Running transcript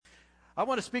I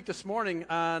want to speak this morning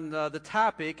on the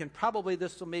topic, and probably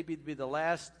this will maybe be the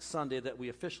last Sunday that we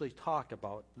officially talk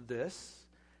about this.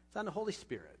 It's on the Holy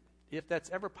Spirit. If that's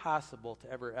ever possible to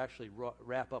ever actually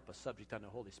wrap up a subject on the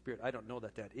Holy Spirit, I don't know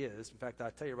that is. In fact,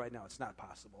 I'll tell you right now, it's not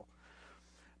possible.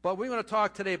 But we want to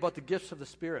talk today about the gifts of the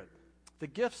Spirit. The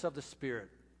gifts of the Spirit.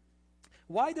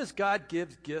 Why does God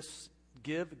give gifts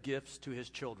to His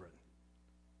children?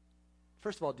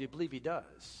 First of all, do you believe He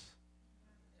does?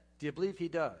 Do you believe He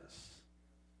does?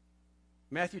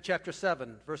 Matthew chapter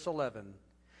 7, verse 11.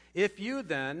 If you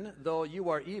then, though you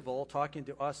are evil, talking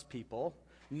to us people,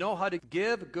 know how to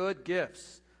give good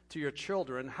gifts to your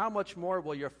children, how much more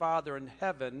will your Father in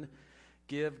heaven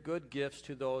give good gifts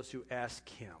to those who ask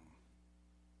Him?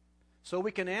 So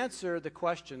we can answer the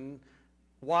question,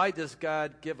 why does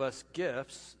God give us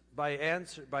gifts, by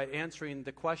answering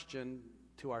the question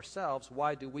to ourselves,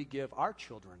 why do we give our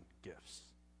children gifts?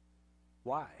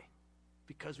 Why?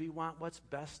 Because we want what's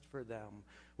best for them.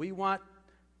 We want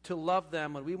to love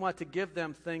them, and we want to give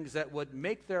them things that would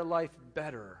make their life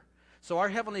better. So our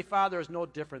Heavenly Father is no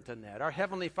different than that. Our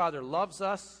Heavenly Father loves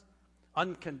us,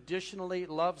 unconditionally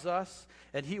loves us,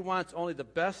 and He wants only the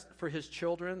best for His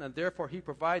children, and therefore He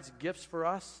provides gifts for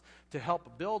us to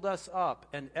help build us up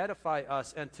and edify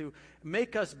us and to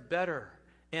make us better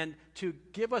and to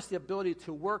give us the ability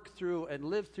to work through and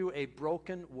live through a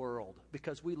broken world,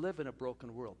 because we live in a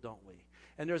broken world, don't we?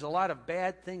 And there's a lot of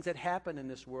bad things that happen in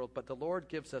this world, but the Lord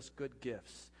gives us good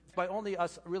gifts. By only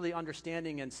us really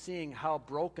understanding and seeing how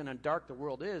broken and dark the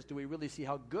world is, do we really see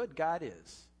how good God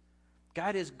is.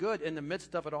 God is good in the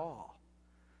midst of it all.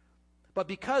 But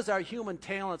because our human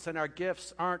talents and our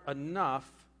gifts aren't enough,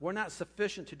 we're not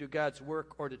sufficient to do God's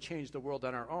work or to change the world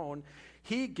on our own.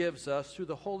 He gives us, through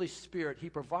the Holy Spirit, He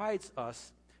provides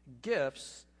us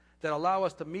gifts that allow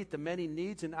us to meet the many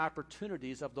needs and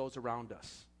opportunities of those around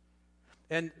us.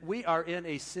 And we are in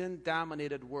a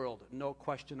sin-dominated world, no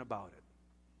question about it.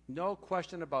 No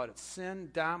question about it. Sin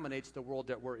dominates the world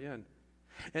that we're in.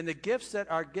 And the gifts that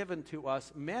are given to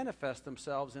us manifest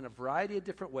themselves in a variety of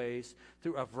different ways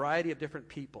through a variety of different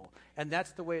people. And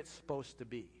that's the way it's supposed to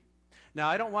be. Now,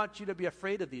 I don't want you to be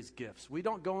afraid of these gifts. We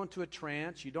don't go into a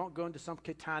trance. You don't go into some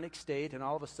catonic state and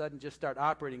all of a sudden just start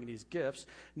operating in these gifts.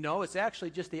 No, it's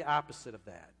actually just the opposite of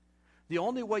that. The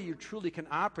only way you truly can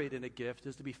operate in a gift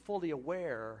is to be fully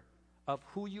aware of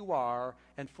who you are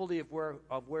and fully aware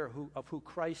of who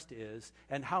Christ is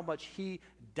and how much He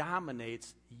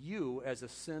dominates you as a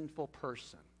sinful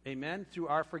person. Amen? Through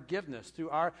our forgiveness,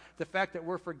 through the fact that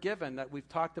we're forgiven, that we've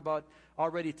talked about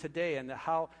already today, and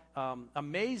how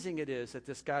amazing it is that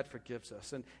this God forgives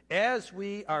us. And as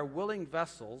we are willing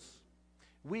vessels,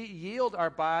 we yield our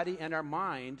body and our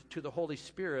mind to the Holy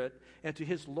Spirit and to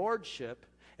His Lordship.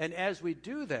 And as we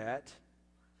do that,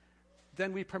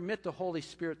 then we permit the Holy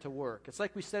Spirit to work. It's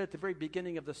like we said at the very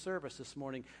beginning of the service this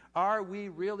morning. Are we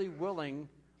really willing,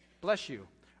 bless you,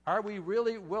 are we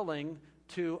really willing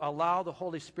to allow the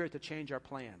Holy Spirit to change our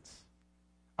plans?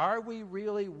 Are we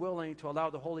really willing to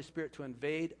allow the Holy Spirit to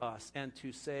invade us and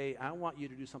to say, I want you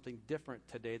to do something different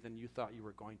today than you thought you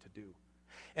were going to do?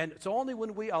 And it's only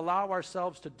when we allow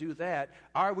ourselves to do that,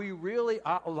 are we really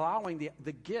allowing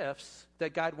the gifts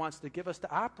that God wants to give us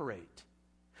to operate.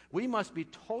 We must be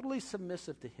totally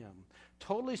submissive to Him,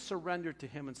 totally surrendered to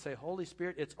Him, and say, Holy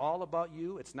Spirit, it's all about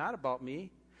You. It's not about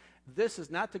me. This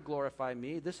is not to glorify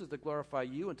me. This is to glorify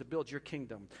You and to build Your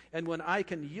kingdom. And when I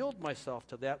can yield myself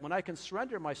to that, when I can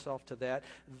surrender myself to that,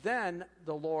 then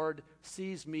the Lord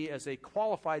sees me as a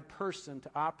qualified person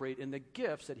to operate in the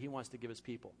gifts that He wants to give His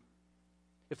people.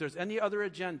 If there's any other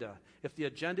agenda, if the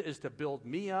agenda is to build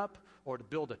me up or to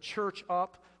build a church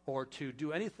up or to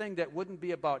do anything that wouldn't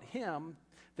be about Him,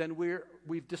 then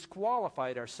we've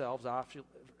disqualified ourselves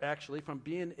actually from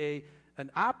being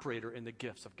an operator in the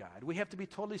gifts of God. We have to be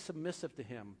totally submissive to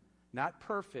Him, not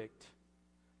perfect,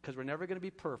 because we're never going to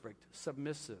be perfect,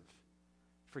 submissive,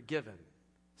 forgiven,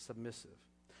 submissive.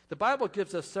 The Bible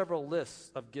gives us several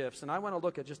lists of gifts, and I want to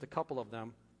look at just a couple of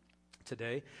them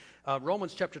today.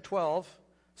 Romans chapter 12,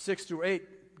 6 through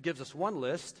 8 gives us one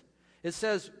list. It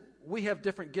says, we have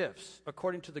different gifts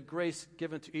according to the grace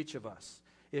given to each of us.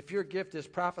 If your gift is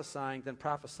prophesying, then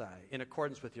prophesy in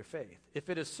accordance with your faith. If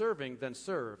it is serving, then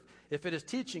serve. If it is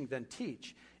teaching, then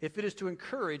teach. If it is to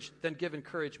encourage, then give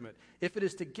encouragement. If it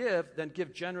is to give, then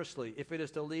give generously. If it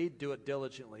is to lead, do it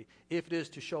diligently. If it is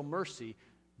to show mercy,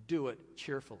 do it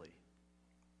cheerfully.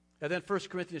 And then 1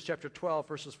 Corinthians chapter 12,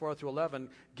 verses 4 through 11,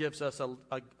 gives us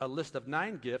a list of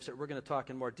 9 gifts that we're going to talk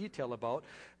in more detail about.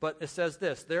 But it says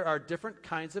this, there are different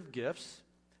kinds of gifts,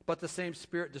 but the same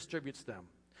Spirit distributes them.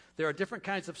 There are different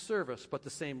kinds of service, but the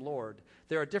same Lord.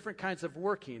 There are different kinds of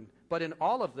working, but in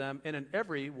all of them and in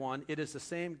every one, it is the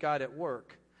same God at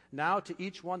work. Now to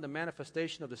each one the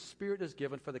manifestation of the Spirit is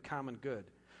given for the common good.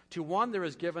 To one there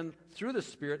is given through the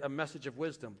Spirit a message of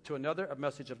wisdom, to another a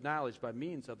message of knowledge by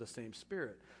means of the same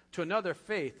Spirit, to another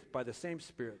faith by the same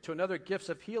Spirit, to another gifts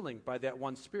of healing by that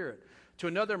one Spirit, to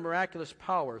another miraculous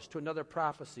powers, to another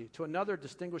prophecy, to another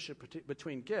distinguishing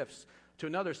between gifts, to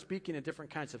another speaking in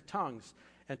different kinds of tongues,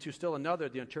 and to still another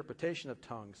the interpretation of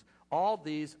tongues. All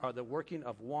these are the working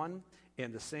of one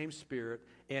and the same Spirit,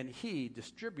 and He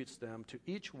distributes them to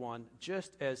each one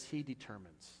just as He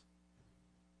determines.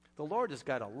 The Lord has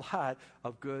got a lot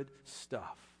of good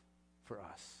stuff for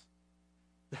us.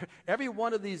 Every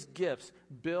one of these gifts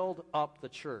build up the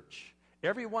church.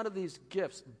 Every one of these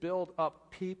gifts build up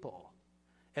people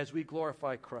as we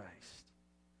glorify Christ.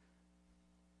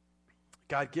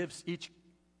 God gives each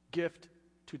gift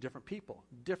to different people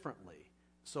differently.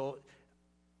 So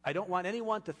I don't want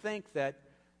anyone to think that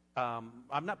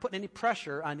I'm not putting any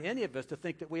pressure on any of us to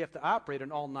think that we have to operate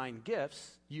in all 9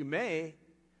 gifts. You may,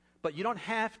 but you don't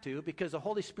have to, because the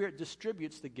Holy Spirit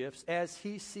distributes the gifts as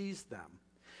He sees them.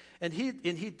 And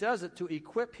He does it to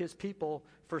equip His people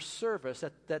for service,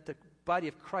 that the body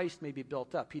of Christ may be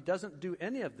built up. He doesn't do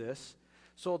any of this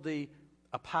so the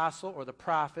apostle or the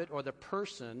prophet or the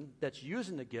person that's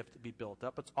using the gift to be built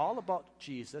up. It's all about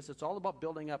Jesus. It's all about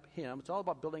building up Him. It's all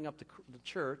about building up the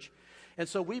church. And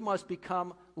so we must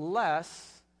become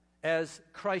less as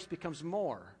Christ becomes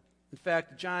more. In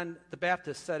fact, John the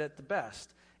Baptist said it the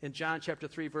best in John chapter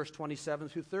 3, verse 27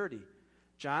 through 30.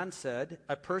 John said,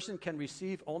 "A person can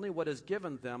receive only what is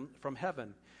given them from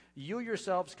heaven. You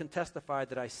yourselves can testify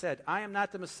that I said, I am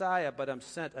not the Messiah, but am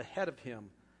sent ahead of Him.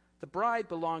 The bride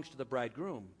belongs to the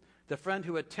bridegroom. The friend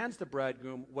who attends the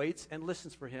bridegroom waits and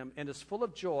listens for him and is full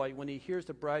of joy when he hears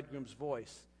the bridegroom's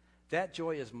voice. That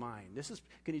joy is mine."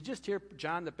 Can you just hear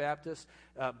John the Baptist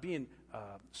being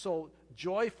so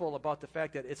joyful about the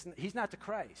fact that he's not the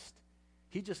Christ.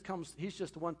 He's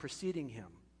just the one preceding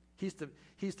him. He's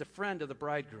the friend of the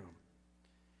bridegroom.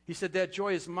 He said, "That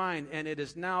joy is mine, and it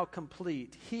is now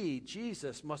complete. He,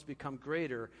 Jesus, must become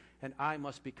greater, and I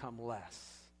must become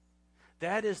less."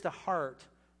 That is the heart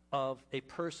of a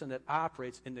person that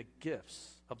operates in the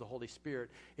gifts of the Holy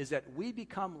Spirit, is that we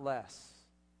become less.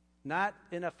 Not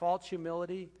in a false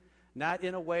humility, not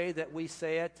in a way that we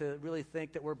say it to really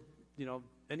think that we're,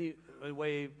 any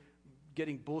way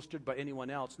getting boosted by anyone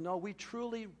else. No, we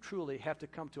truly, truly have to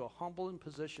come to a humble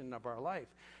position of our life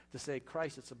to say,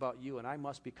 Christ, it's about you, and I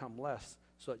must become less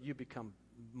so that you become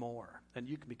more, and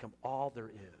you can become all there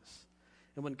is.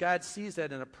 And when God sees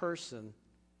that in a person,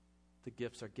 the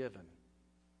gifts are given.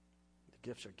 The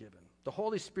gifts are given. The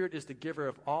Holy Spirit is the giver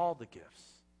of all the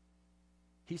gifts.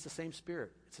 He's the same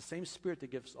Spirit. It's the same Spirit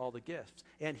that gives all the gifts.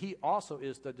 And He also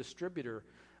is the distributor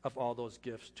of all those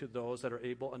gifts to those that are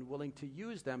able and willing to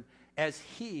use them as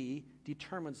He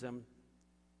determines them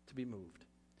to be moved.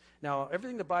 Now,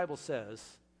 everything the Bible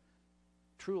says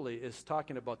truly is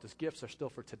talking about these gifts are still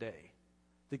for today.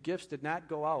 The gifts did not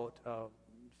go out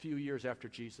few years after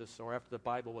Jesus or after the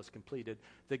Bible was completed.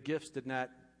 The gifts did not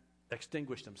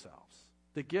extinguish themselves.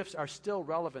 The gifts are still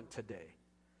relevant today.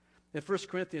 In 1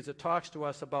 Corinthians, it talks to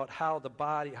us about how the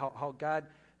body, how God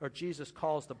or Jesus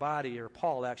calls the body, or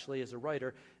Paul actually as a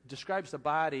writer, describes the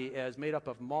body as made up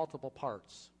of multiple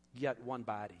parts, yet one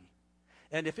body.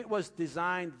 And if it was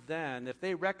designed then, if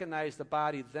they recognized the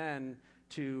body then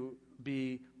to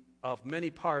be of many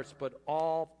parts, but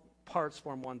all parts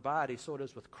form one body, so it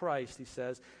is with Christ, he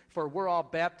says, for we're all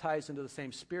baptized into the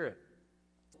same Spirit.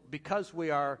 Because we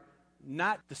are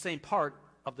not the same part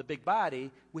of the big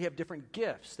body, we have different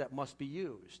gifts that must be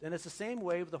used. And it's the same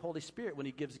way with the Holy Spirit when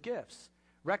He gives gifts.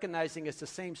 Recognizing it's the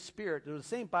same Spirit, they're the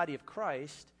same body of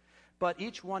Christ, but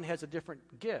each one has a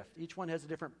different gift. Each one has a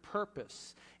different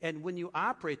purpose. And when you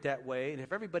operate that way, and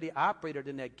if everybody operated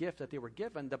in that gift that they were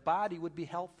given, the body would be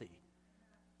healthy.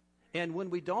 And when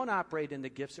we don't operate in the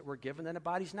gifts that we're given, then the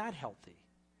body's not healthy.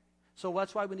 So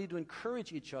that's why we need to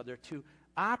encourage each other to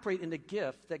operate in the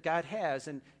gift that God has.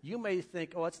 And you may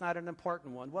think, oh, it's not an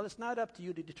important one. Well, it's not up to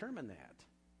you to determine that.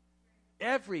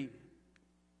 Every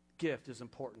gift is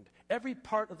important. Every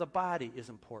part of the body is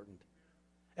important.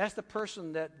 Ask the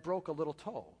person that broke a little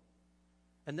toe,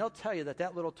 and they'll tell you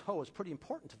that little toe is pretty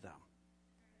important to them,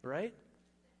 right?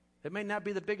 It may not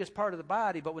be the biggest part of the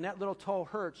body, but when that little toe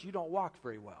hurts, you don't walk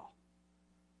very well.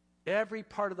 Every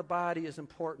part of the body is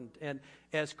important. And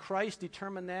as Christ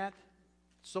determined that,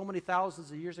 so many thousands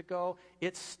of years ago,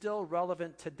 it's still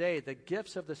relevant today. The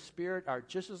gifts of the Spirit are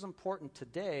just as important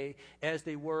today as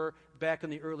they were back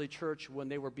in the early church when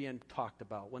they were being talked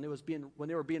about, when they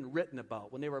were being written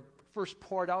about, when they were first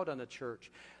poured out on the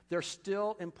church. They're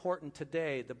still important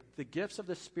today. The gifts of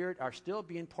the Spirit are still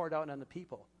being poured out on the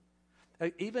people.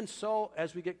 Even so,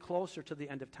 as we get closer to the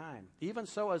end of time, even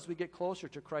so, as we get closer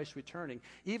to Christ returning,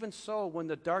 even so, when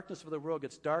the darkness of the world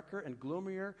gets darker and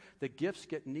gloomier, the gifts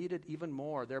get needed even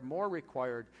more. They're more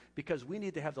required because we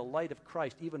need to have the light of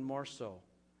Christ even more so.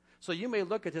 So you may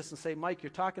look at this and say, Mike, you're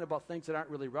talking about things that aren't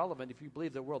really relevant if you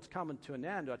believe the world's coming to an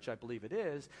end, which I believe it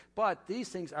is. But these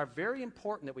things are very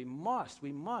important that we must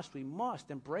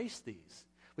embrace these.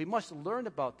 We must learn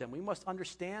about them. We must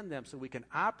understand them so we can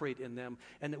operate in them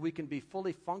and that we can be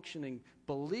fully functioning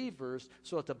believers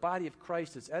so that the body of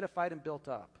Christ is edified and built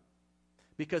up.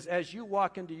 Because as you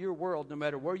walk into your world, no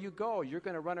matter where you go, you're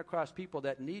going to run across people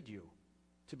that need you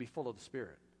to be full of the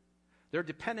Spirit. They're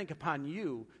depending upon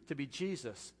you to be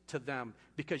Jesus to them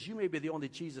because you may be the only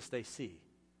Jesus they see.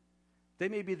 They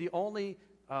may be the only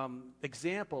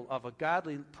example of a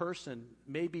godly person,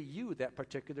 maybe you that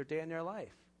particular day in their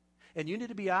life. And you need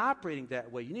to be operating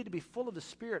that way. You need to be full of the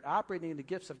Spirit, operating in the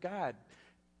gifts of God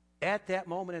at that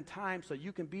moment in time so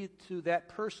you can be to that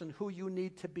person who you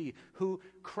need to be, who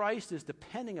Christ is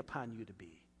depending upon you to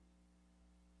be.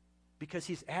 Because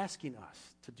he's asking us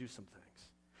to do some things.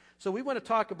 So we want to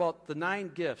talk about the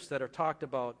 9 gifts that are talked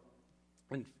about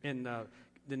in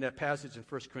that passage in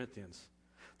 1 Corinthians.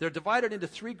 They're divided into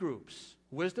 3 groups.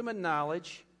 Wisdom and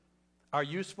knowledge are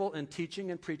useful in teaching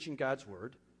and preaching God's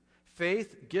word.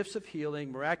 Faith, gifts of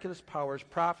healing, miraculous powers,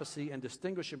 prophecy, and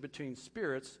distinguishing between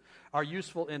spirits are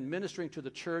useful in ministering to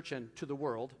the church and to the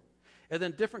world. And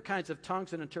then different kinds of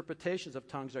tongues and interpretations of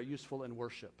tongues are useful in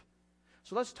worship.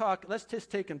 So let's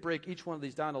just take and break each one of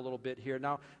these down a little bit here.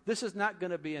 Now, this is not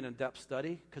going to be an in-depth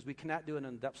study because we cannot do an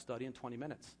in-depth study in 20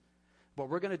 minutes. But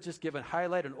we're going to just give a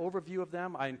highlight, an overview of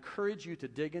them. I encourage you to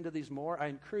dig into these more. I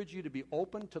encourage you to be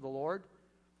open to the Lord.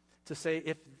 To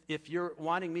say, if you're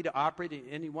wanting me to operate in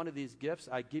any one of these gifts,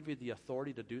 I give you the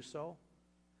authority to do so.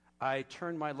 I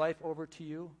turn my life over to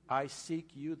you. I seek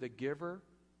you, the giver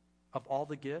of all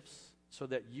the gifts, so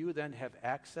that you then have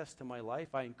access to my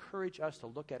life. I encourage us to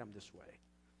look at them this way.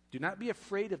 Do not be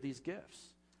afraid of these gifts.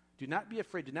 Do not be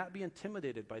afraid. Do not be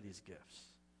intimidated by these gifts.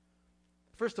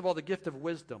 First of all, the gift of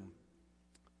wisdom.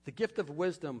 The gift of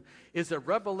wisdom is a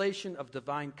revelation of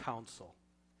divine counsel.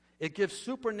 It gives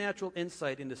supernatural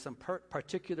insight into some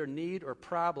particular need or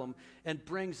problem and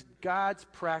brings God's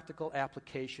practical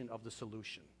application of the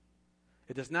solution.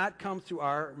 It does not come through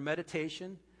our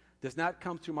meditation, does not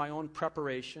come through my own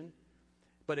preparation,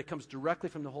 but it comes directly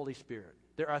from the Holy Spirit.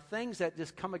 There are things that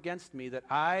just come against me that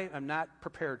I am not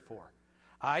prepared for.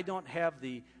 I don't have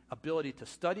the ability to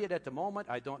study it at the moment.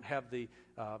 I don't have the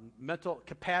mental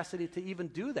capacity to even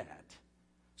do that.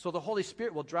 So the Holy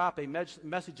Spirit will drop a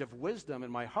message of wisdom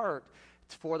in my heart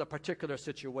for the particular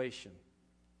situation.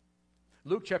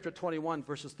 Luke chapter 21,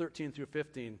 verses 13 through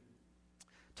 15,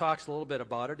 talks a little bit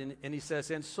about it, and he says,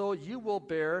 "And so you will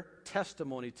bear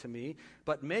testimony to me,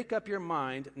 but make up your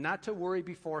mind not to worry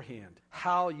beforehand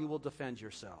how you will defend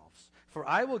yourselves. For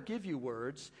I will give you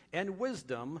words and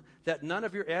wisdom that none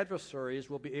of your adversaries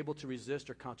will be able to resist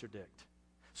or contradict."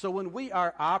 So when we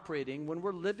are operating, when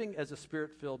we're living as a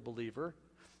Spirit-filled believer,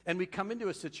 and we come into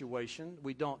a situation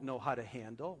we don't know how to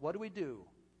handle, what do?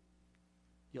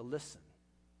 You listen.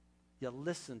 You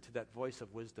listen to that voice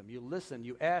of wisdom. You listen.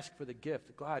 You ask for the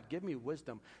gift. God, give me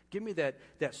wisdom. Give me that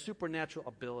supernatural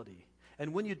ability.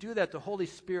 And when you do that, the Holy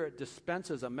Spirit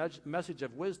dispenses a message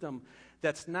of wisdom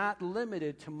that's not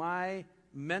limited to my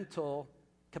mental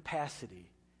capacity.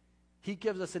 He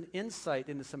gives us an insight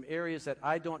into some areas that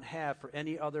I don't have for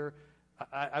any other,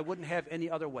 I wouldn't have any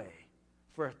other way.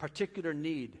 For a particular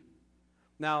need.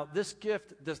 Now, this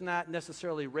gift does not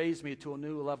necessarily raise me to a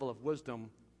new level of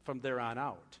wisdom from there on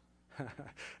out.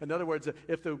 In other words,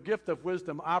 if the gift of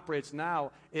wisdom operates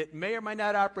now, it may or may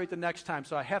not operate the next time,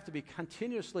 so I have to be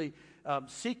continuously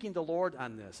seeking the Lord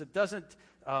on this. It doesn't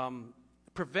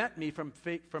prevent me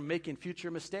from making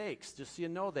future mistakes, just so you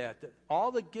know that.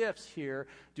 All the gifts here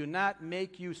do not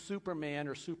make you Superman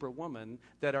or Superwoman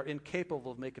that are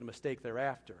incapable of making a mistake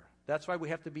thereafter. That's why we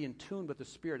have to be in tune with the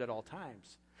Spirit at all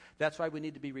times. That's why we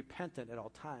need to be repentant at all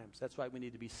times. That's why we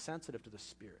need to be sensitive to the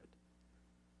Spirit.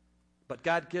 But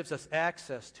God gives us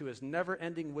access to his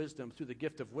never-ending wisdom through the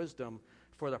gift of wisdom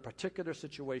for the particular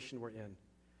situation we're in.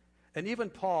 And even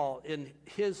Paul, in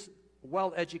his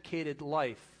well-educated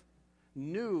life,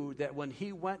 knew that when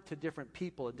he went to different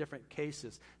people in different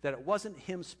cases, that it wasn't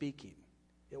him speaking.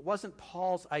 It wasn't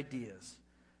Paul's ideas.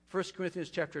 1 Corinthians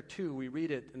chapter 2, we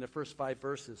read it in the first 5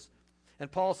 verses.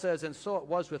 And Paul says, "And so it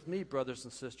was with me, brothers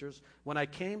and sisters, when I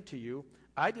came to you,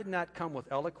 I did not come with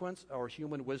eloquence or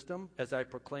human wisdom as I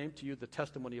proclaimed to you the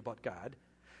testimony about God.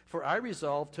 For I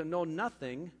resolved to know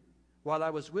nothing while I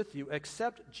was with you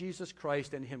except Jesus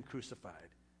Christ and him crucified.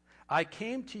 I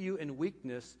came to you in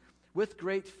weakness with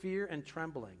great fear and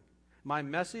trembling. My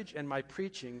message and my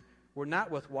preaching were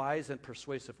not with wise and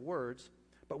persuasive words,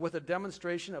 but with a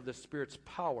demonstration of the Spirit's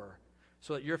power,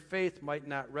 so that your faith might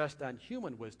not rest on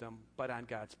human wisdom, but on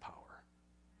God's power."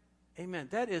 Amen.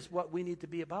 That is what we need to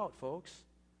be about, folks.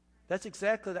 That's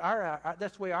exactly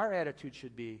that's the way our attitude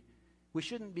should be. We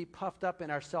shouldn't be puffed up in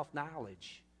our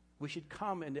self-knowledge. We should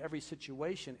come into every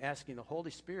situation asking the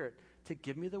Holy Spirit to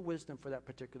give me the wisdom for that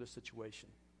particular situation.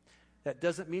 That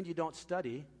doesn't mean you don't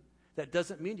study. That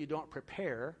doesn't mean you don't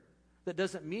prepare. That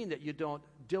doesn't mean that you don't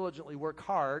diligently work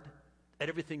hard at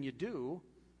everything you do.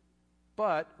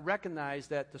 But recognize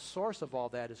that the source of all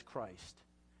that is Christ.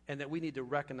 And that we need to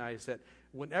recognize that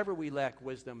whenever we lack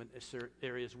wisdom in certain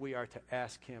areas, we are to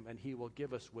ask him, and he will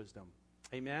give us wisdom.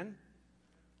 Amen?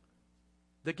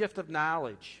 The gift of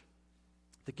knowledge.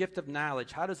 The gift of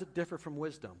knowledge. How does it differ from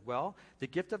wisdom? Well, the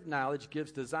gift of knowledge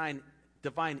gives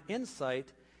divine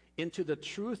insight into the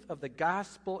truth of the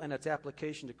gospel and its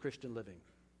application to Christian living.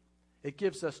 It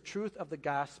gives us truth of the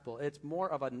gospel. It's more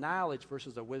of a knowledge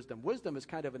versus a wisdom. Wisdom is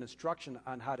kind of an instruction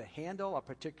on how to handle a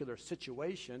particular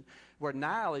situation, where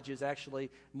knowledge is actually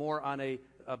more on a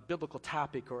biblical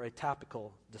topic or a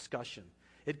topical discussion.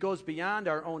 It goes beyond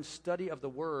our own study of the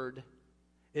Word.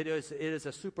 It is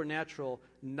a supernatural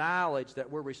knowledge that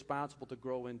we're responsible to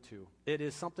grow into. It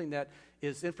is something that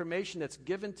is information that's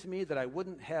given to me that I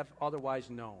wouldn't have otherwise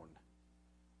known.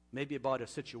 Maybe about a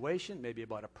situation, maybe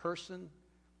about a person,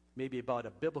 maybe about a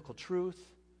biblical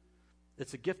truth.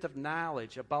 It's a gift of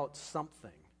knowledge about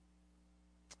something.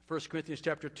 1 Corinthians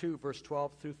chapter 2, verse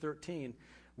 12 through 13.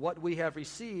 "What we have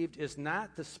received is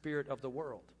not the spirit of the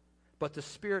world, but the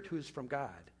Spirit who is from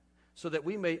God, so that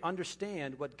we may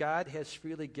understand what God has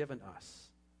freely given us."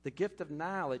 The gift of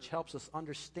knowledge helps us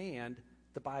understand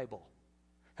the Bible,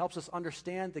 helps us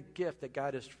understand the gift that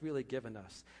God has freely given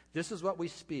us. "This is what we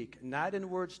speak, not in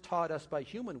words taught us by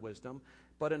human wisdom,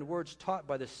 but in words taught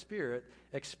by the Spirit,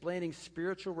 explaining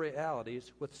spiritual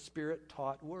realities with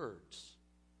Spirit-taught words."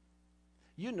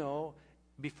 You know,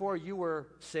 before you were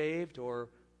saved or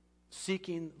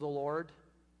seeking the Lord,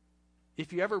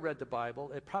 if you ever read the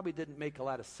Bible, it probably didn't make a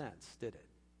lot of sense, did it?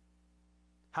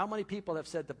 How many people have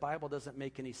said the Bible doesn't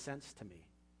make any sense to me?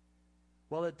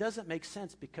 Well, it doesn't make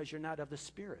sense because you're not of the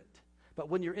Spirit. But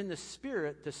when you're in the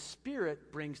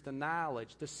Spirit brings the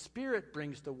knowledge. The Spirit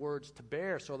brings the words to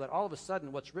bear, so that all of a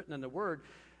sudden what's written in the Word,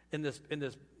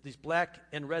 these black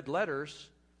and red letters,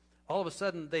 all of a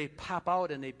sudden they pop out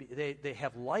and they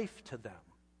have life to them.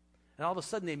 And all of a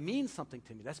sudden they mean something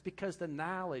to me. That's because the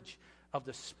knowledge of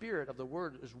the Spirit of the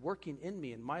Word is working in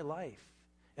me in my life,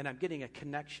 and I'm getting a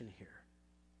connection here.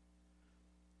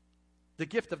 The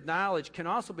gift of knowledge can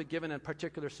also be given in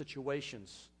particular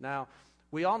situations. Now,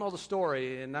 we all know the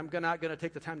story, and I'm not going to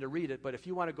take the time to read it, but if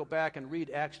you want to go back and read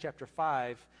Acts chapter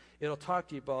 5, it'll talk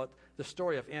to you about the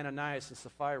story of Ananias and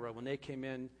Sapphira when they came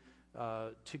in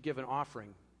to give an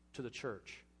offering to the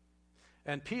church.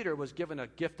 And Peter was given a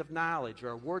gift of knowledge,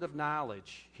 or a word of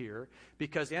knowledge here,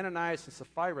 because Ananias and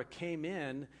Sapphira came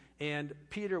in, and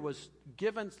Peter was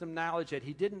given some knowledge that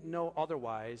he didn't know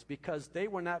otherwise, because they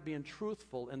were not being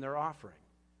truthful in their offering.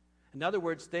 In other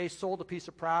words, they sold a piece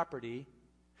of property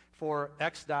for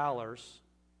X dollars.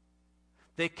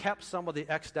 They kept some of the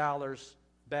X dollars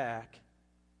back,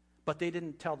 but they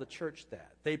didn't tell the church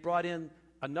that. They brought in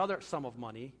another sum of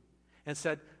money and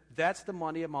said, "That's the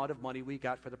amount of money we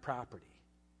got for the property."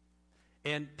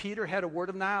 And Peter had a word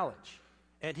of knowledge,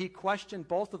 and he questioned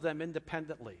both of them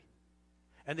independently.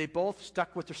 And they both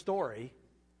stuck with their story,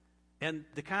 and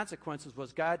the consequences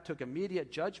was God took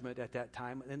immediate judgment at that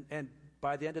time, and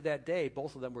by the end of that day,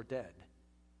 both of them were dead.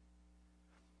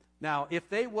 Now, if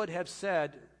they would have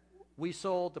said, "We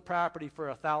sold the property for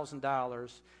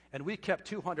 $1,000, and we kept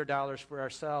 $200 for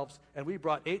ourselves, and we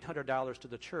brought $800 to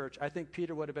the church," I think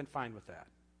Peter would have been fine with that.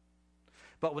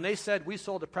 But when they said, "We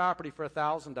sold the property for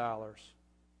 $1,000,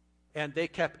 and they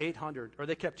kept $800, or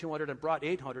they kept $200 and brought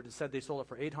 $800 and said they sold it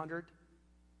for $800, do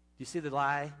you see the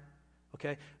lie?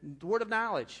 Okay? The word of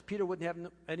knowledge. Peter wouldn't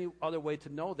have any other way to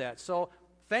know that. So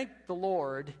thank the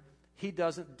Lord, he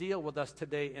doesn't deal with us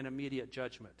today in immediate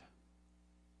judgment.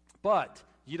 But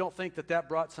you don't think that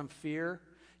brought some fear?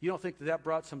 You don't think that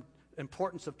brought some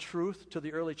importance of truth to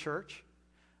the early church?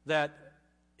 That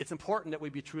it's important that we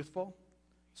be truthful?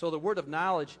 So the word of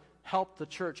knowledge helped the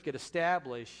church get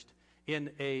established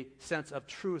in a sense of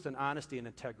truth and honesty and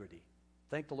integrity.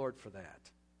 Thank the Lord for that.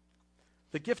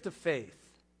 The gift of faith.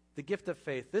 The gift of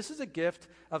faith. This is a gift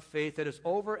of faith that is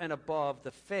over and above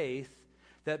the faith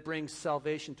that brings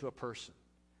salvation to a person.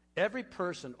 Every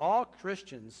person, all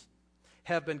Christians,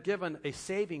 have been given a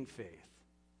saving faith,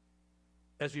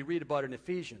 as we read about in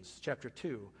Ephesians chapter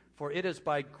 2. For it is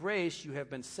by grace you have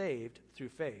been saved through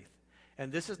faith.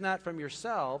 And this is not from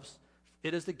yourselves,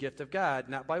 it is the gift of God,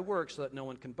 not by works, so that no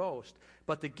one can boast.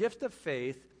 But the gift of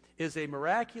faith is a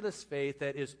miraculous faith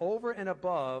that is over and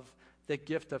above the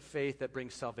gift of faith that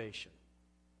brings salvation.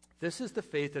 This is the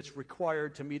faith that's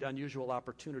required to meet unusual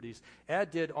opportunities, as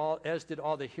did all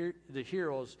the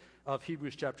heroes of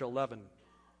Hebrews chapter 11,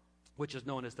 which is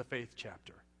known as the faith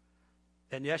chapter.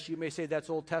 And yes, you may say that's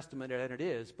Old Testament, and it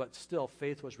is, but still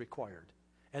faith was required.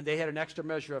 And they had an extra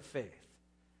measure of faith.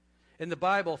 In the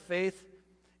Bible, faith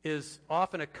is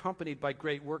often accompanied by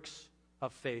great works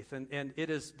of faith. And it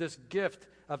is this gift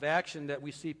of action that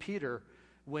we see Peter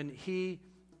when he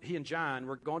and John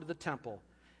were going to the temple.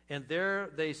 And there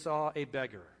they saw a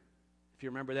beggar. If you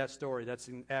remember that story, that's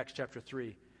in Acts chapter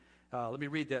 3. Let me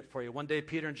read that for you. One day,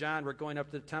 Peter and John were going up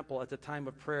to the temple at the time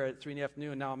of prayer at 3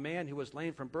 p.m. Now a man who was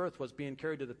lame from birth was being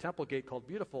carried to the temple gate called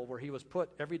Beautiful, where he was put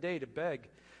every day to beg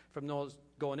from those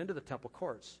going into the temple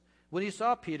courts. When he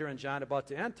saw Peter and John about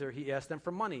to enter, he asked them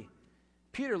for money.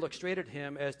 Peter looked straight at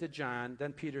him, as did John.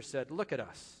 Then Peter said, "Look at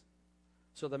us."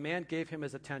 So the man gave him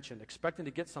his attention, expecting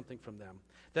to get something from them.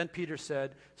 Then Peter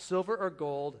said, "Silver or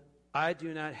gold I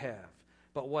do not have,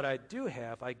 but what I do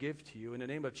have I give to you. In the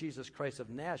name of Jesus Christ of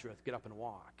Nazareth, get up and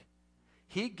walk."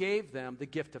 He gave them the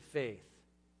gift of faith.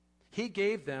 He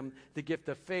gave them the gift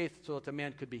of faith so that the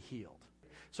man could be healed.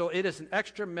 So it is an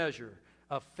extra measure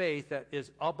of faith that is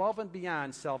above and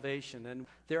beyond salvation. And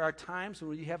there are times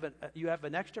when you have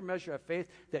an extra measure of faith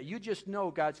that you just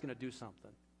know God's going to do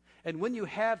something. And when you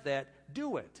have that,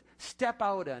 do it. Step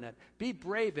out in it. Be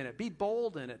brave in it. Be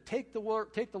bold in it. Take the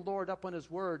Lord up on his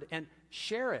word and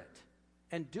share it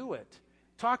and do it.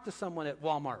 Talk to someone at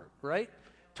Walmart, right?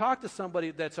 Talk to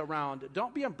somebody that's around.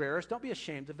 Don't be embarrassed. Don't be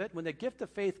ashamed of it. When the gift of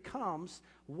faith comes,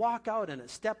 walk out in it.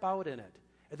 Step out in it.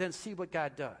 And then see what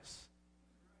God does.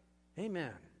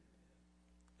 Amen.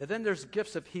 And then there's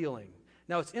gifts of healing.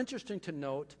 Now, it's interesting to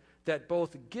note that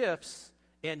both gifts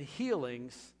and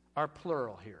healings are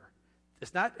plural here.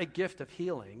 It's not a gift of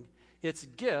healing. It's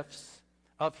gifts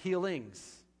of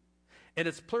healings. And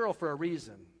it's plural for a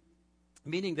reason,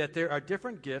 meaning that there are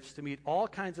different gifts to meet all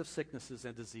kinds of sicknesses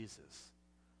and diseases.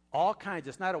 All kinds.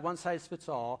 It's not a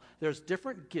one-size-fits-all. There's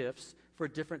different gifts for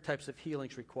different types of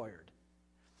healings required.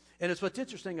 And it's what's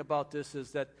interesting about this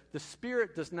is that the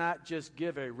Spirit does not just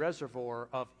give a reservoir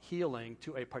of healing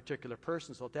to a particular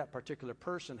person so that particular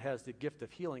person has the gift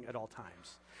of healing at all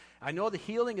times. I know the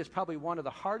healing is probably one of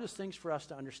the hardest things for us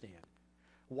to understand.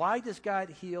 Why does God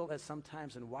heal at some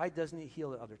times and why doesn't he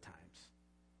heal at other times?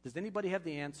 Does anybody have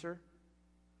the answer?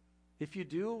 If you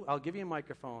do, I'll give you a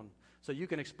microphone so you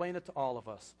can explain it to all of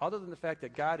us. Other than the fact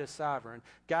that God is sovereign,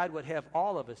 God would have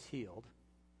all of us healed.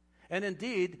 And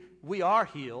indeed, we are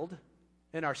healed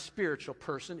in our spiritual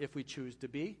person if we choose to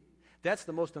be. That's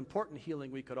the most important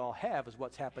healing we could all have is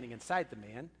what's happening inside the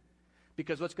man.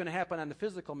 Because what's going to happen on the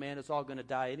physical man is all going to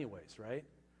die anyways, right?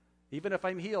 Even if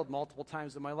I'm healed multiple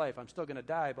times in my life, I'm still going to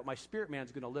die, but my spirit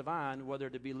man's going to live on, whether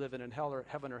to be living in hell or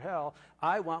heaven or hell.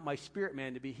 I want my spirit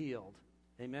man to be healed.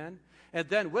 Amen? And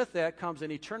then with that comes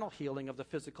an eternal healing of the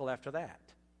physical after that.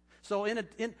 So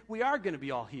we are going to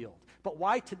be all healed. But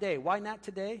why today? Why not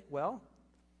today? Well,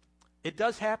 it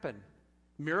does happen.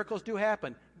 Miracles do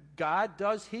happen. God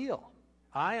does heal.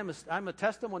 I'm a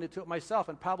testimony to it myself,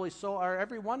 and probably so are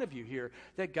every one of you here,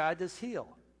 that God does heal.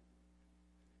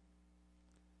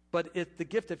 But the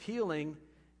gift of healing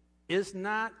is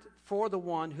not for the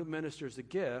one who ministers the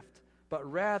gift, but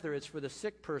rather it's for the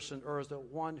sick person or is the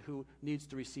one who needs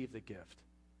to receive the gift.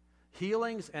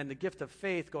 Healings and the gift of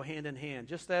faith go hand in hand.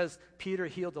 Just as Peter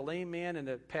healed the lame man in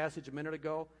the passage a minute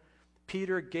ago,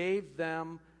 Peter gave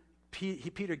the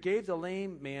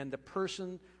lame man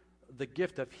the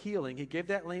gift of healing. He gave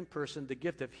that lame person the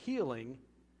gift of healing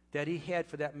that he had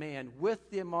for that man with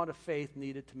the amount of faith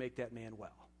needed to make that man well.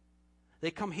 They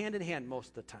come hand in hand most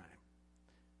of the time.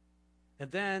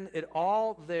 And then it's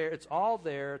all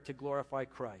there to glorify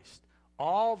Christ.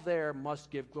 All there must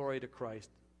give glory to Christ.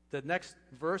 The next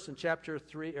verse in chapter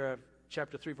 3,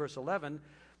 verse 11,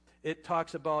 it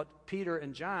talks about Peter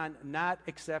and John not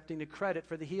accepting the credit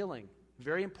for the healing.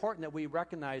 Very important that we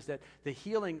recognize that the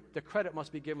healing, the credit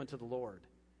must be given to the Lord.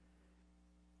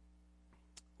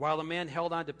 While the man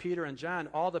held on to Peter and John,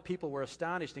 all the people were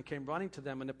astonished and came running to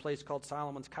them in a place called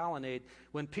Solomon's Colonnade.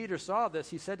 When Peter saw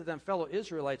this, he said to them, "Fellow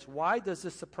Israelites, why does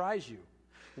this surprise you?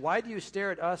 Why do you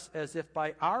stare at us as if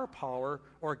by our power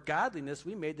or godliness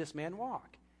we made this man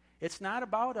walk? It's not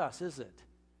about us, is it?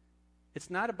 It's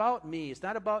not about me. It's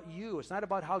not about you. It's not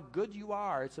about how good you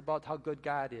are. It's about how good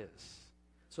God is."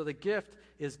 So the gift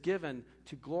is given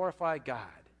to glorify God.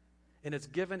 And it's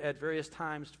given at various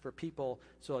times for people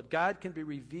so that God can be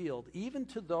revealed even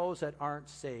to those that aren't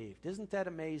saved. Isn't that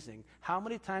amazing? How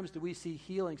many times do we see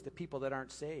healings to people that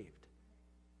aren't saved?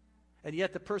 And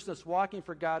yet the person that's walking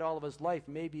for God all of his life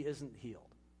maybe isn't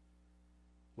healed.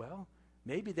 Well,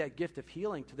 maybe that gift of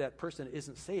healing to that person that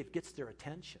isn't saved gets their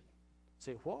attention.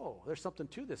 Say, whoa, there's something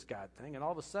to this God thing. And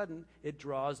all of a sudden, it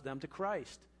draws them to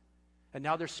Christ. And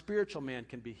now their spiritual man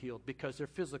can be healed because their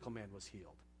physical man was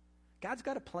healed. God's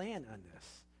got a plan on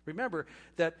this. Remember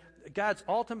that God's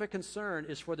ultimate concern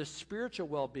is for the spiritual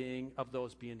well-being of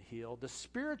those being healed, the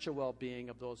spiritual well-being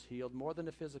of those healed more than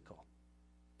the physical.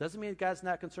 Doesn't mean God's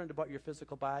not concerned about your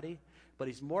physical body, but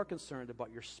he's more concerned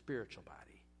about your spiritual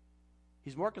body.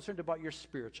 He's more concerned about your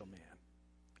spiritual man.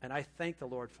 And I thank the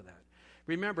Lord for that.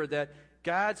 Remember that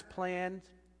God's plan,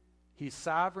 he's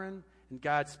sovereign, and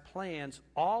God's plans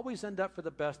always end up for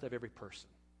the best of every person.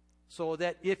 So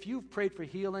that if you've prayed for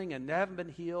healing and haven't been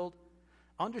healed,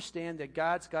 understand that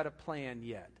God's got a plan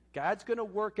yet. God's going to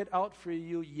work it out for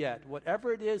you yet.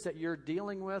 Whatever it is that you're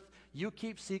dealing with, you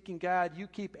keep seeking God, you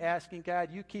keep asking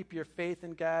God, you keep your faith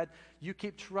in God, you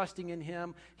keep trusting in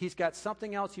him. He's got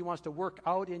something else he wants to work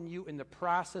out in you in the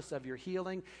process of your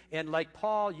healing. And like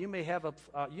Paul, you may have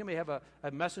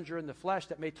a messenger in the flesh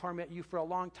that may torment you for a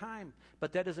long time,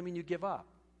 but that doesn't mean you give up.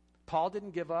 Paul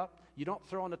didn't give up. You don't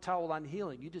throw in the towel on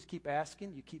healing. You just keep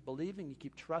asking, you keep believing, you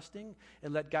keep trusting,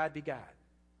 and let God be God.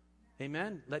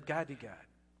 Amen? Let God be God.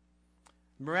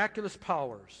 Miraculous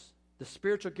powers, the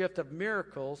spiritual gift of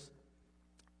miracles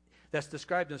that's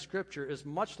described in Scripture is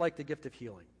much like the gift of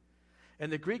healing.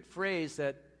 And the Greek phrase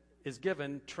that is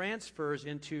given transfers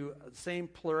into the same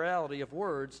plurality of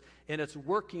words in its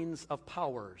workings of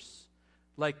powers.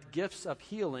 Like gifts of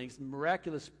healings,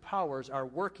 miraculous powers are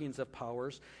workings of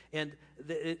powers, and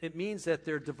it means that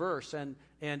they're diverse, and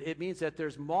it means that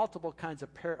there's multiple kinds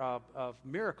of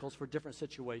miracles for different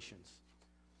situations.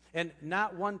 And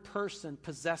not one person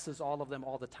possesses all of them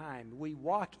all the time. We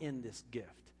walk in this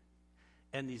gift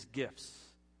and these gifts.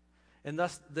 And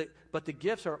thus, but the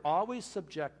gifts are always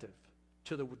subjective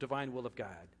to the divine will of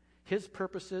God. His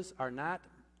purposes are not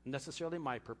necessarily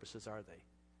my purposes, are they?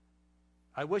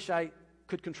 I wish I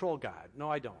could control God. No,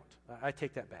 I don't. I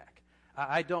take that back.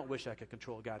 I don't wish I could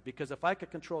control God, because if I could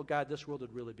control God, this world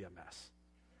would really be a mess.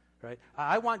 Right?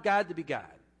 I want God to be God.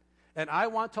 And I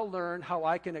want to learn how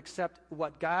I can accept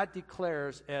what God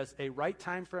declares as a right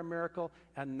time for a miracle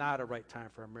and not a right time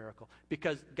for a miracle,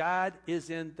 because God is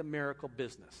in the miracle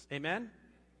business. Amen?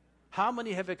 How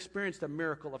many have experienced a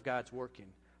miracle of God's working?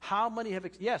 How many have?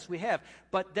 Yes, we have.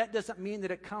 But that doesn't mean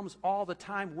that it comes all the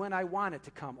time when I want it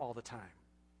to come all the time.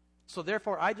 So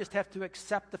therefore, I just have to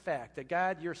accept the fact that,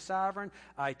 God, you're sovereign,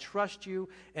 I trust you,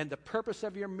 and the purpose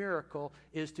of your miracle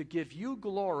is to give you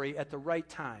glory at the right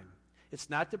time. It's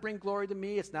not to bring glory to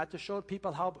me. It's not to show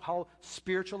people how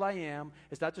spiritual I am.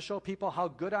 It's not to show people how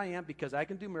good I am because I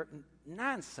can do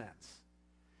nonsense.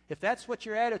 If that's what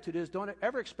your attitude is, don't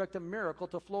ever expect a miracle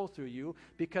to flow through you,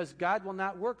 because God will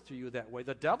not work through you that way.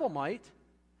 The devil might.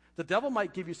 The devil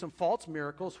might give you some false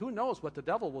miracles. Who knows what the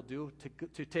devil will do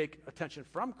to take attention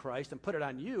from Christ and put it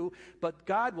on you. But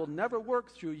God will never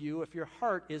work through you if your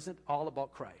heart isn't all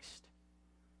about Christ.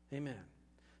 Amen.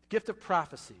 Gift of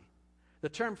prophecy. The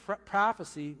term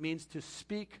prophecy means to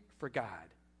speak for God.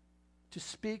 To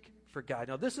speak for God.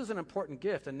 Now, this is an important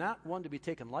gift and not one to be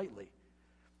taken lightly.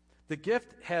 The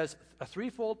gift has a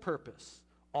threefold purpose,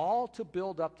 all to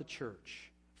build up the church.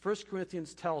 1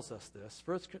 Corinthians tells us this.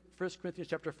 1 Corinthians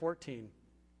chapter 14,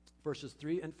 verses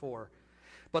 3 and 4.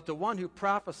 But the one who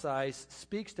prophesies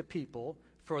speaks to people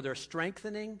for their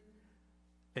strengthening,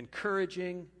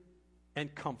 encouraging,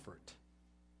 and comfort.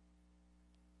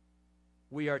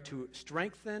 We are to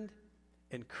strengthen,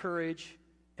 encourage,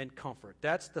 and comfort.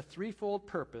 That's the threefold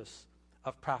purpose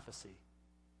of prophecy.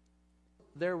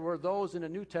 There were those in the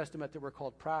New Testament that were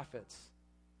called prophets.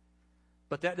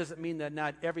 But that doesn't mean that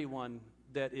not everyone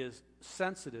that is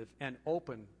sensitive and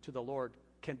open to the Lord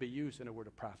can be used in a word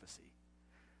of prophecy.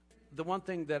 The one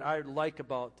thing that I like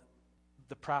about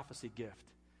the prophecy gift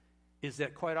is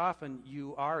that quite often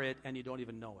you are it and you don't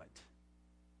even know it.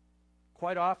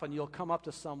 Quite often you'll come up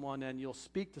to someone and you'll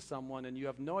speak to someone and you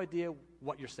have no idea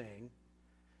what you're saying.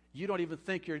 You don't even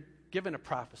think you're given a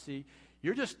prophecy.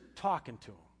 You're just talking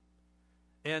to them.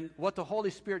 And what the Holy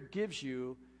Spirit gives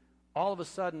you, all of a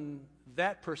sudden,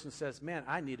 that person says, man,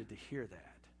 I needed to hear that.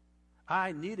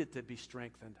 I needed to be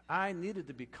strengthened. I needed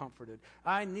to be comforted.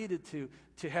 I needed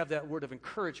to have that word of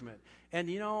encouragement. And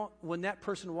you know, when that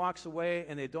person walks away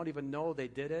and they don't even know they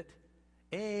did it,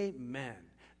 amen.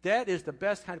 That is the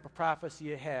best kind of a prophecy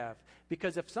you have.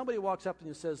 Because if somebody walks up to you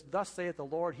and says, thus saith the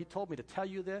Lord, he told me to tell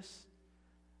you this,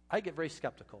 I get very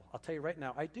skeptical. I'll tell you right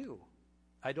now, I do.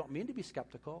 I don't mean to be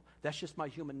skeptical. That's just my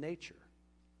human nature.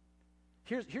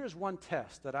 Here's one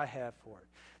test that I have for it.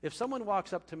 If someone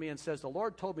walks up to me and says, the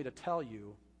Lord told me to tell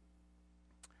you,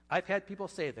 I've had people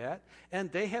say that,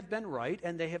 and they have been right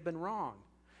and they have been wrong.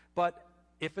 But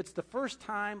if it's the first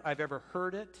time I've ever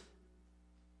heard it,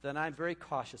 then I'm very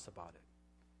cautious about it.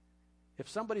 If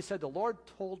somebody said, the Lord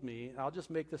told me, and I'll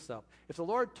just make this up, if the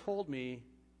Lord told me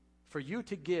for you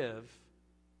to give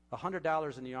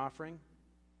 $100 in the offering,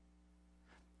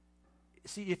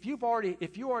 see, if you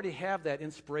already have that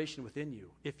inspiration within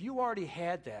you, if you already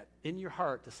had that in your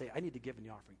heart to say, I need to give in the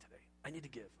offering today, I need to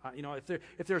give.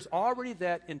 If there's already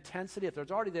that intensity, if there's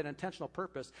already that intentional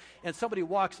purpose, and somebody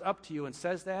walks up to you and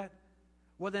says that,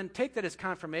 well then take that as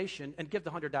confirmation and give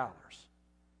the $100.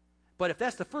 But if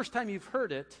that's the first time you've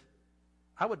heard it,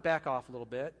 I would back off a little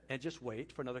bit and just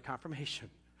wait for another confirmation.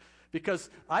 Because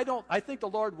I think the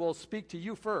Lord will speak to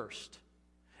you first.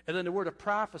 And then the word of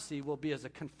prophecy will be as a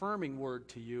confirming word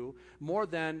to you more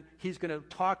than he's going to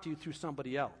talk to you through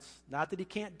somebody else. Not that he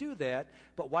can't do that,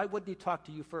 but why wouldn't he talk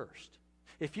to you first?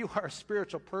 If you are a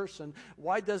spiritual person,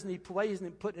 why doesn't he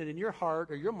put it in your heart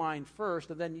or your mind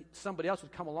first, and then somebody else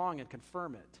would come along and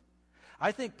confirm it?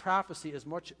 I think prophecy is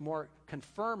much more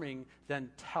confirming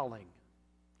than telling.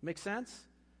 Make sense?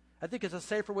 I think it's a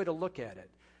safer way to look at it.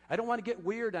 I don't want to get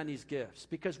weird on these gifts,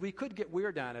 because we could get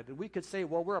weird on it, and we could say,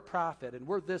 well, we're a prophet, and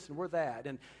we're this, and we're that,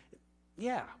 and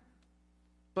yeah.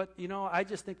 But, I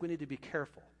just think we need to be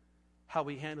careful how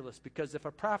we handle this, because if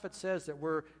a prophet says that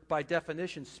we're, by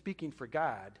definition, speaking for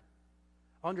God,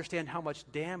 understand how much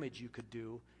damage you could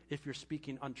do if you're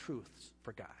speaking untruths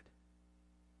for God.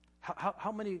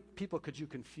 How many people could you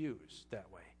confuse that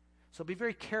way? So be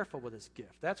very careful with this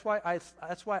gift. That's why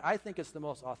I think it's the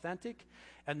most authentic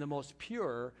and the most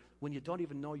pure when you don't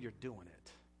even know you're doing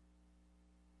it.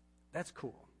 That's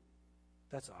cool.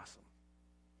 That's awesome.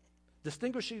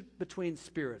 Distinguishing between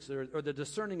spirits, or the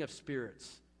discerning of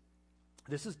spirits.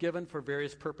 This is given for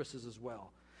various purposes as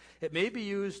well. It may be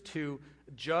used to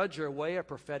judge or weigh a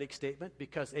prophetic statement,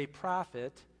 because a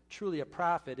prophet, truly a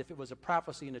prophet, if it was a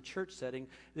prophecy in a church setting,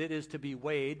 it is to be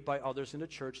weighed by others in the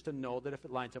church to know that if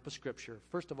it lines up with Scripture.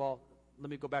 First of all, let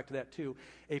me go back to that too.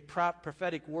 A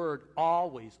prophetic word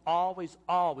always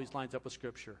lines up with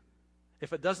Scripture.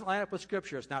 If it doesn't line up with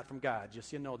Scripture, it's not from God. Just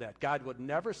so you know that. God would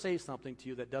never say something to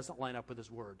you that doesn't line up with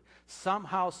His Word.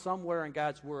 Somehow, somewhere in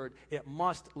God's Word, it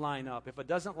must line up. If it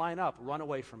doesn't line up, run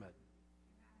away from it.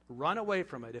 Run away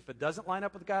from it. If it doesn't line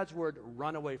up with God's Word,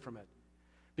 run away from it.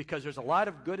 Because there's a lot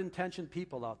of good-intentioned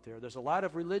people out there. There's a lot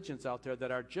of religions out there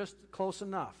that are just close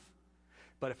enough.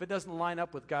 But if it doesn't line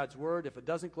up with God's Word, if it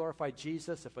doesn't glorify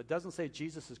Jesus, if it doesn't say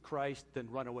Jesus is Christ, then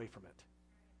run away from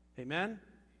it. Amen?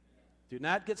 Do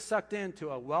not get sucked into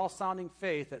a well-sounding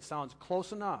faith that sounds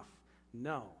close enough.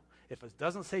 No. If it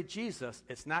doesn't say Jesus,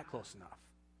 it's not close enough.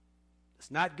 It's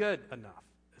not good enough.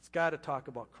 It's got to talk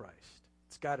about Christ.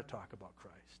 It's got to talk about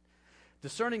Christ.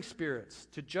 Discerning spirits.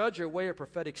 To judge or weigh a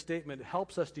prophetic statement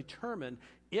helps us determine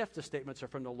if the statements are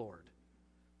from the Lord.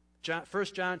 1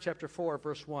 John chapter 4,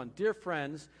 verse 1. Dear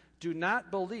friends, do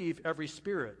not believe every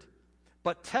spirit,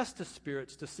 but test the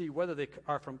spirits to see whether they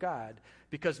are from God,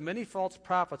 because many false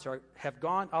prophets have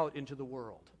gone out into the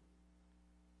world.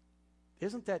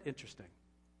 Isn't that interesting?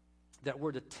 That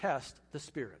we're to test the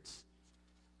spirits.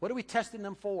 What are we testing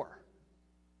them for?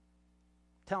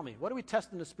 Tell me, what are we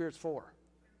testing the spirits for?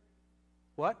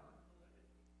 What?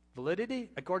 Validity?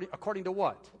 According to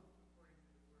what?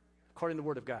 According to the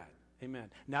Word of God.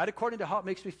 Amen. Not according to how it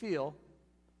makes me feel.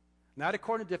 Not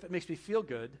according to if it makes me feel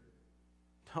good.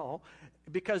 No,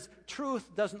 because truth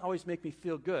doesn't always make me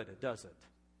feel good, does it?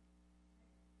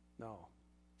 No.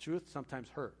 Truth sometimes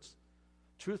hurts.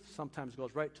 Truth sometimes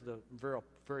goes right to the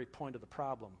very point of the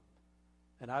problem,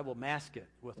 and I will mask it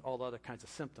with all other kinds of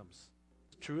symptoms.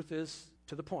 Truth is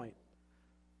to the point.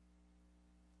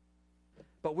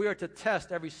 But we are to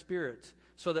test every spirit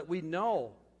so that we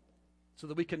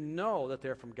can know that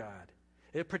they're from God.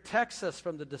 It protects us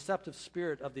from the deceptive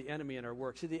spirit of the enemy in our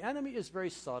work. See, the enemy is very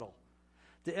subtle.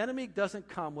 The enemy doesn't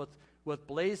come with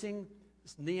blazing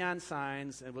neon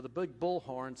signs and with a big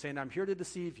bullhorn saying, I'm here to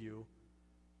deceive you.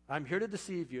 I'm here to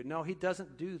deceive you. No, he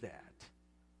doesn't do that.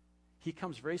 He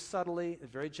comes very subtly, in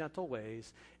very gentle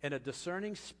ways, and a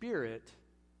discerning spirit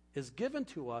is given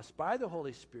to us by the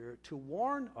Holy Spirit to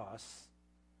warn us,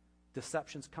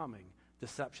 deception's coming,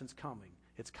 deception's coming.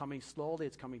 It's coming slowly,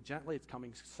 it's coming gently, it's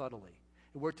coming subtly.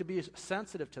 And we're to be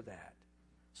sensitive to that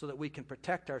so that we can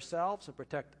protect ourselves and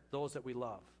protect those that we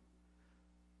love.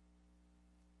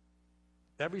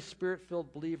 Every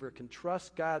Spirit-filled believer can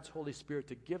trust God's Holy Spirit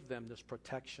to give them this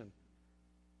protection.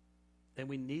 And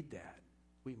we need that.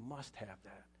 We must have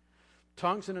that.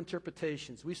 Tongues and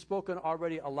interpretations. We've spoken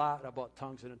already a lot about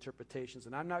tongues and interpretations,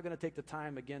 and I'm not going to take the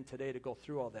time again today to go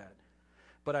through all that.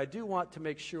 But I do want to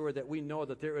make sure that we know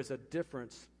that there is a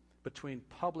difference between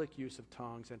public use of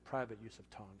tongues and private use of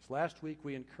tongues. Last week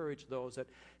we encouraged those that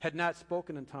had not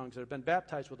spoken in tongues, that had been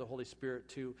baptized with the Holy Spirit,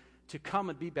 to come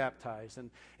and be baptized.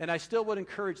 And I still would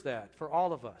encourage that for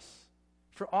all of us.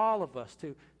 For all of us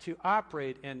to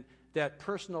operate in that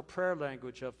personal prayer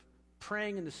language of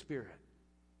praying in the Spirit,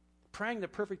 praying the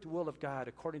perfect will of God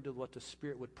according to what the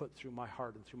Spirit would put through my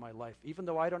heart and through my life. Even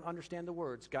though I don't understand the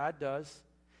words, God does.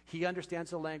 He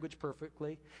understands the language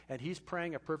perfectly, and He's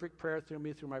praying a perfect prayer through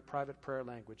me through my private prayer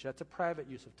language. That's a private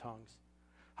use of tongues.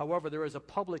 However, there is a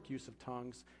public use of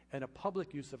tongues and a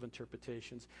public use of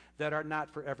interpretations that are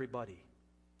not for everybody.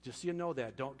 Just so you know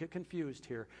that. Don't get confused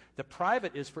here. The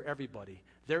private is for everybody.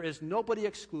 There is nobody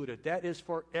excluded. That is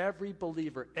for every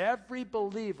believer. Every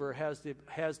believer has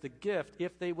the gift,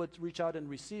 if they would reach out and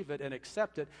receive it and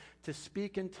accept it, to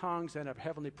speak in tongues and a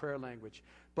heavenly prayer language.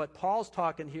 But Paul's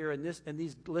talking here in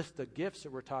these list of gifts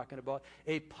that we're talking about,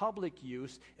 a public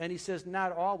use, and he says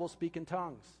not all will speak in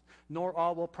tongues, nor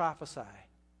all will prophesy,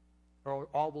 or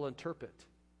all will interpret.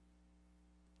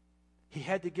 He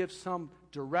had to give some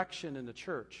direction in the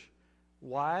church.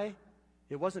 Why?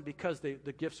 It wasn't because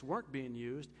the gifts weren't being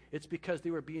used. It's because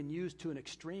they were being used to an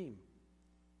extreme.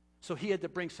 So he had to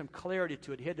bring some clarity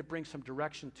to it. He had to bring some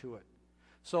direction to it.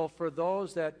 So for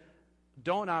those that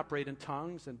don't operate in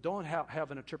tongues and don't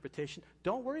have an interpretation,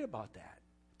 don't worry about that.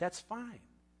 That's fine.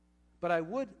 But I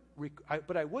would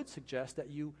suggest that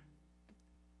you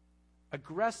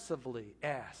aggressively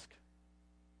ask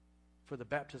for the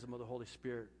baptism of the Holy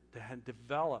Spirit and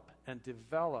develop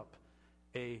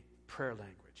a prayer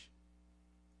language.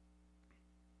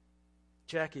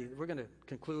 Jackie, we're going to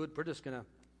conclude.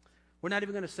 We're not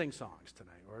even going to sing songs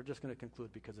tonight. We're just going to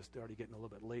conclude because it's already getting a little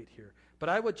bit late here. But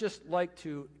I would just like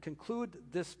to conclude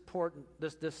this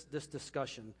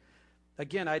discussion.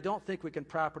 Again, I don't think we can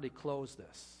properly close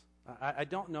this. I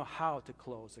don't know how to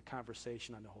close a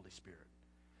conversation on the Holy Spirit.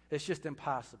 It's just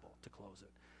impossible to close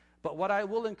it. But what I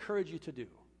will encourage you to do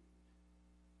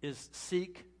is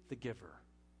seek the giver.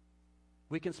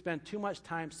 We can spend too much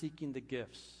time seeking the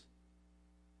gifts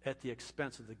at the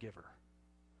expense of the giver.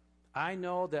 I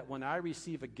know that when I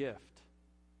receive a gift,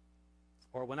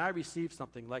 or when I receive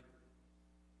something like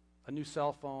a new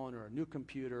cell phone or a new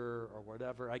computer or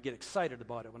whatever, I get excited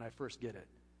about it when I first get it.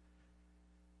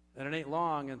 And it ain't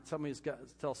long and somebody's got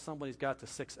the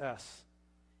 6S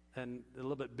and a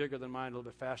little bit bigger than mine, a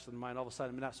little bit faster than mine. All of a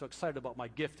sudden I'm not so excited about my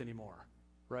gift anymore,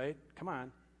 right? Come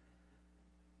on.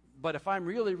 But if I'm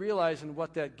really realizing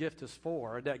what that gift is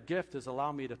for, that gift is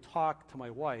allow me to talk to my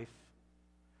wife,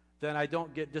 then I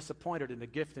don't get disappointed in the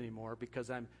gift anymore because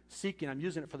I'm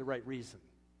using it for the right reason.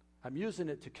 I'm using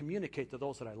it to communicate to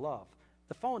those that I love.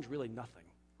 The phone's really nothing,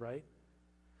 right?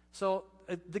 So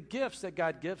the gifts that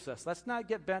God gives us, let's not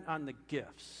get bent on the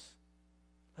gifts.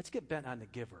 Let's get bent on the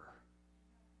giver,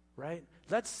 right?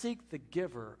 Let's seek the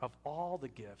giver of all the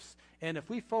gifts. And if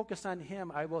we focus on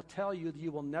Him, I will tell you that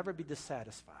you will never be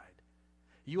dissatisfied.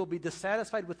 You will be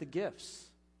dissatisfied with the gifts.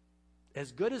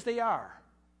 As good as they are,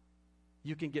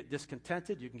 you can get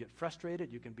discontented, you can get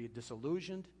frustrated, you can be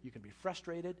disillusioned, you can be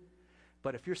frustrated.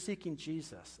 But if you're seeking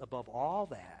Jesus above all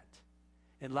that,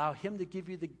 and allow Him to give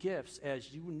you the gifts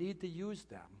as you need to use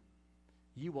them,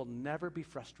 you will never be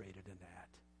frustrated in that.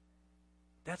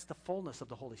 That's the fullness of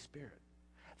the Holy Spirit.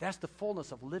 That's the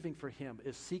fullness of living for Him,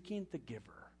 is seeking the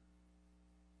giver.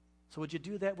 So would you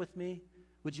do that with me?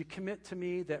 Would you commit to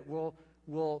me that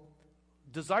we'll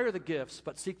desire the gifts,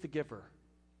 but seek the giver?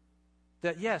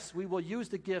 That yes, we will use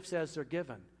the gifts as they're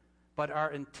given, but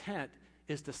our intent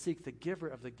is to seek the giver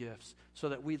of the gifts so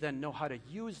that we then know how to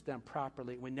use them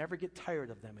properly. We never get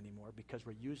tired of them anymore because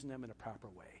we're using them in a proper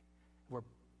way. We're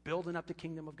building up the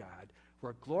kingdom of God.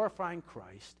 We're glorifying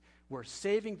Christ. We're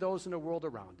saving those in the world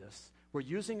around us. We're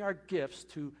using our gifts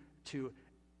to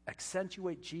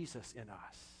accentuate Jesus in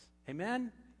us.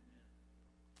 Amen?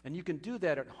 And you can do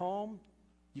that at home.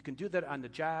 You can do that on the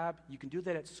job. You can do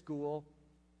that at school.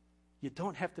 You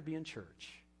don't have to be in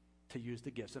church to use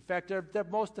the gifts. In fact, they're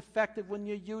most effective when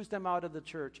you use them out of the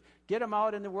church. Get them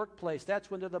out in the workplace.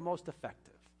 That's when they're the most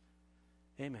effective.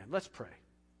 Amen. Let's pray.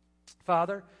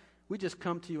 Father, we just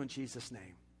come to you in Jesus'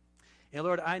 name. And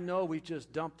Lord, I know we've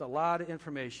just dumped a lot of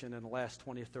information in the last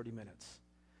 20 or 30 minutes.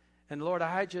 And Lord,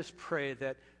 I just pray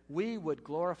that we would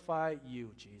glorify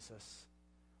you, Jesus.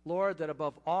 Lord, that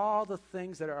above all the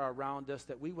things that are around us,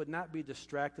 that we would not be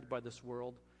distracted by this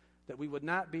world, that we would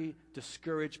not be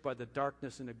discouraged by the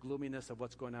darkness and the gloominess of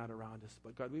what's going on around us.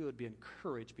 But God, we would be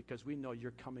encouraged because we know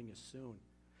you're coming as soon.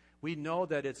 We know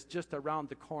that it's just around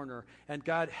the corner. And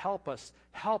God, help us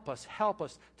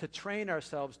to train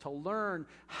ourselves to learn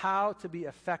how to be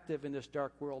effective in this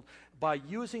dark world by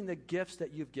using the gifts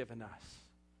that you've given us.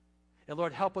 And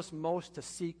Lord, help us most to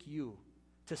seek you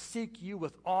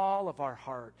with all of our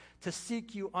heart, to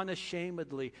seek you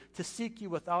unashamedly, to seek you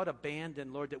without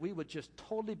abandon, Lord, that we would just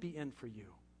totally be in for you.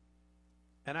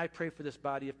 And I pray for this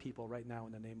body of people right now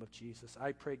in the name of Jesus.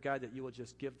 I pray, God, that you will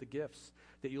just give the gifts,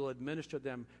 that you will administer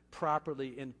them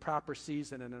properly, in proper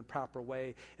season and in a proper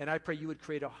way. And I pray you would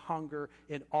create a hunger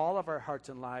in all of our hearts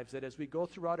and lives, that as we go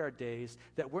throughout our days,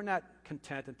 that we're not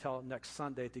content until next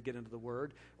Sunday to get into the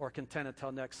Word, or content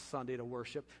until next Sunday to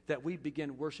worship, that we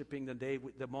begin worshiping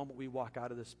the moment we walk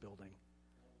out of this building.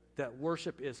 That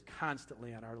worship is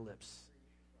constantly on our lips.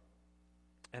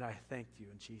 And I thank you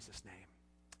in Jesus'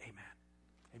 name. Amen.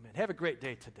 Amen. Have a great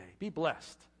day today. Be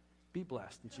blessed. Be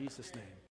blessed in Jesus' name.